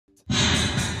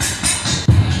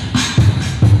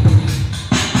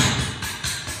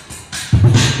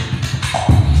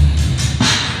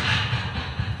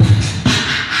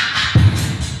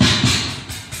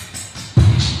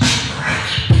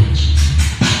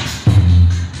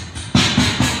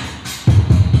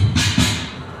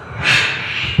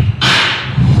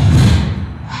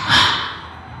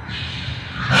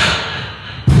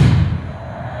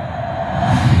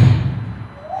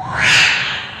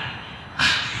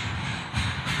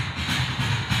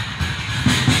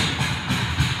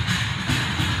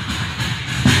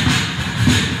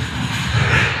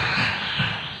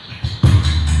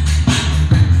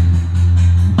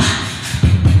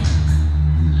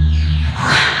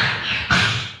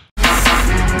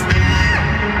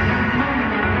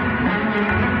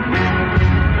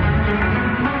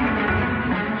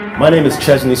My name is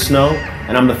Chesney Snow,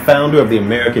 and I'm the founder of the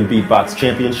American Beatbox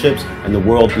Championships and the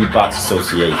World Beatbox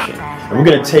Association. And we're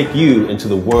going to take you into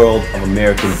the world of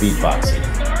American beatboxing.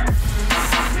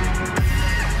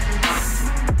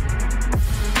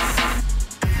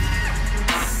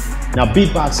 Now,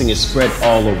 beatboxing is spread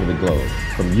all over the globe,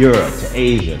 from Europe to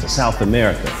Asia to South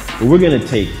America. But we're going to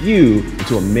take you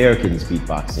into America's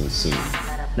beatboxing scene.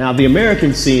 Now, the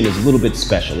American scene is a little bit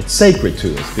special. It's sacred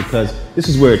to us because this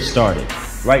is where it started,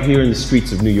 right here in the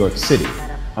streets of New York City.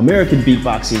 American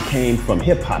beatboxing came from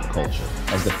hip-hop culture.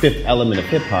 As the fifth element of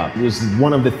hip-hop, it was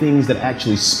one of the things that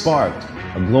actually sparked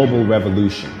a global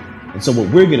revolution. And so what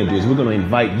we're going to do is we're going to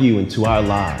invite you into our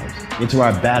lives, into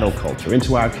our battle culture,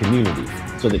 into our community,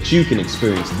 so that you can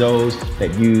experience those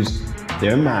that use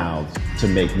their mouths to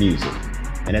make music.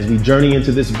 And as we journey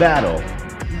into this battle,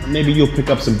 maybe you'll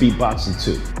pick up some beatboxing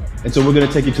too. And so we're going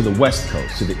to take you to the West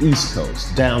Coast, to the East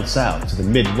Coast, down south, to the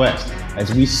Midwest,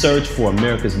 as we search for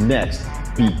America's next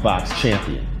beatbox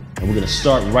champion. And we're going to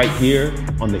start right here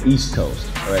on the East Coast,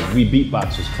 or as we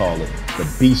beatboxers call it,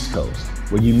 the Beast Coast,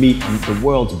 where you meet the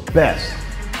world's best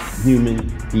human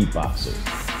beatboxers.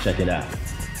 Check it out.